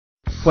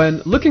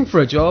When looking for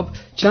a job,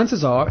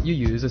 chances are you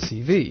use a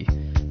CV.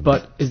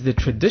 But is the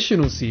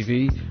traditional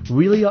CV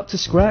really up to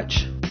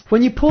scratch?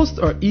 When you post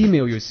or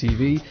email your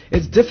CV,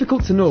 it's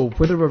difficult to know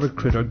whether a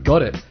recruiter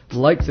got it,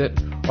 liked it,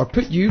 or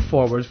put you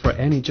forward for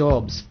any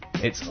jobs.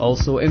 It's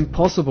also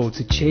impossible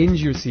to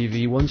change your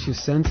CV once you've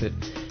sent it,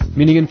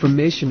 meaning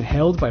information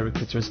held by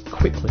recruiters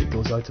quickly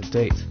goes out of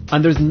date.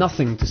 And there's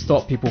nothing to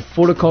stop people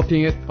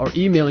photocopying it or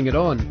emailing it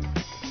on.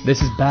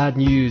 This is bad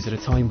news at a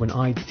time when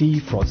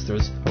ID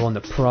fraudsters are on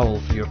the prowl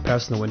for your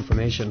personal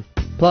information.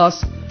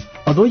 Plus,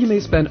 although you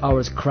may spend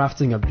hours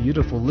crafting a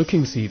beautiful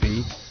looking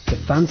CV, the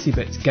fancy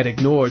bits get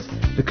ignored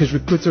because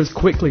recruiters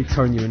quickly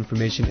turn your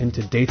information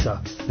into data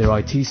their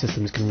IT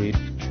systems can read,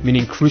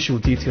 meaning crucial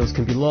details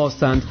can be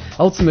lost and,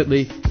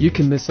 ultimately, you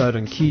can miss out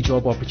on key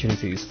job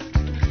opportunities.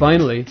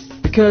 Finally,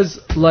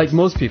 because, like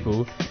most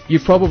people, you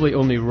probably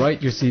only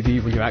write your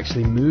CV when you're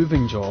actually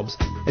moving jobs,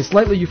 it's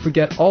likely you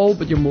forget all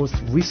but your most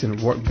recent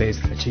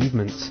work-based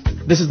achievements.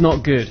 This is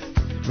not good.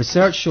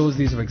 Research shows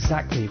these are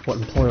exactly what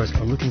employers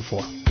are looking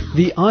for.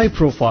 The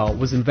iProfile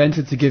was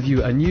invented to give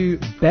you a new,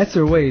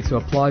 better way to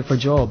apply for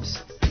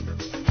jobs.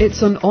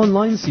 It's an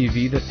online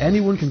CV that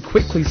anyone can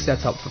quickly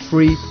set up for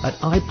free at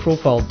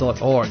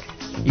iProfile.org,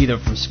 either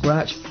from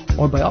scratch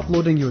or by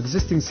uploading your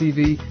existing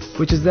CV,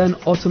 which is then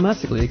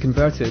automatically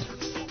converted.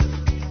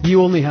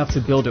 You only have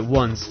to build it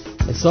once.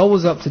 It's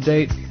always up to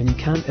date and you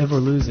can't ever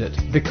lose it.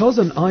 Because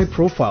an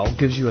iProfile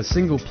gives you a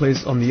single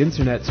place on the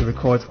internet to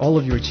record all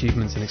of your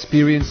achievements and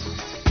experience,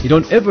 you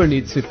don't ever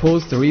need to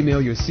post or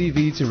email your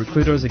CV to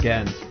recruiters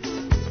again.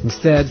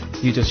 Instead,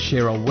 you just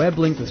share a web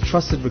link with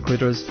trusted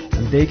recruiters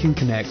and they can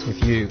connect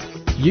with you.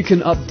 You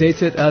can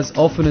update it as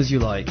often as you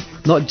like,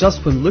 not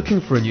just when looking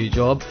for a new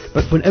job,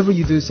 but whenever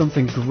you do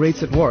something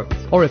great at work,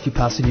 or if you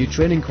pass a new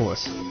training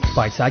course.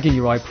 By tagging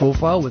your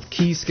iProfile with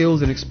key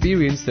skills and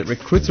experience that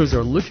recruiters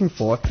are looking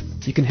for,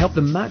 you can help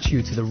them match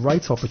you to the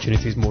right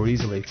opportunities more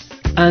easily.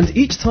 And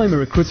each time a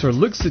recruiter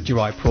looks at your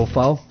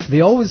iProfile,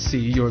 they always see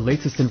your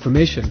latest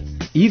information,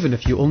 even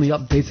if you only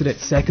updated it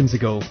seconds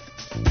ago.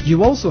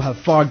 You also have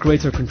far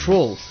greater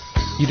control.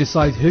 You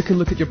decide who can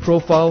look at your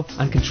profile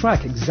and can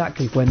track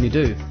exactly when they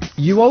do.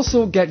 You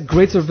also get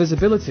greater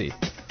visibility.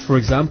 For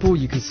example,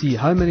 you can see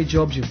how many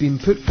jobs you've been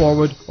put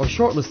forward or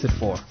shortlisted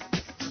for.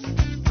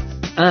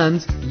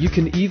 And you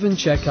can even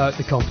check out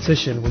the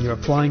competition when you're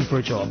applying for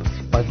a job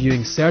by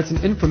viewing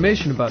certain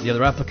information about the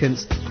other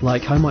applicants,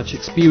 like how much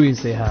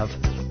experience they have.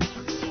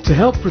 To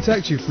help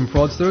protect you from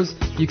fraudsters,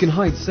 you can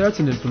hide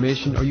certain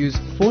information or use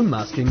phone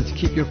masking to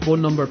keep your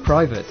phone number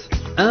private.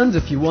 And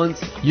if you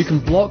want, you can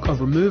block or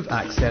remove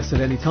access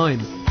at any time,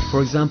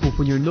 for example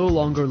when you're no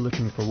longer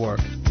looking for work.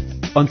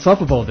 On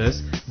top of all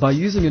this, by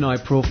using an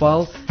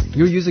iProfile,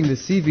 you're using the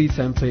CV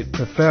template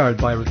preferred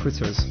by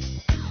recruiters.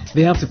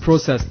 They have to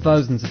process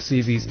thousands of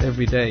CVs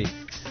every day,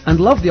 and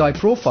love the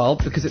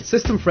iProfile because it's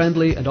system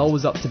friendly and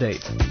always up to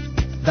date.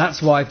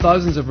 That's why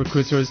thousands of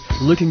recruiters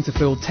looking to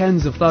fill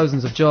tens of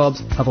thousands of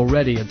jobs have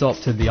already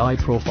adopted the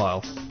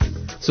iProfile.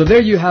 So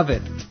there you have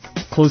it.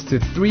 Close to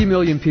 3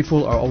 million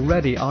people are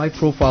already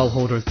iProfile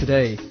holders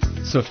today.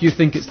 So if you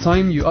think it's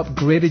time you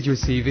upgraded your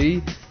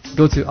CV,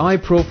 go to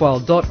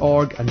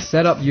iProfile.org and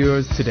set up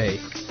yours today.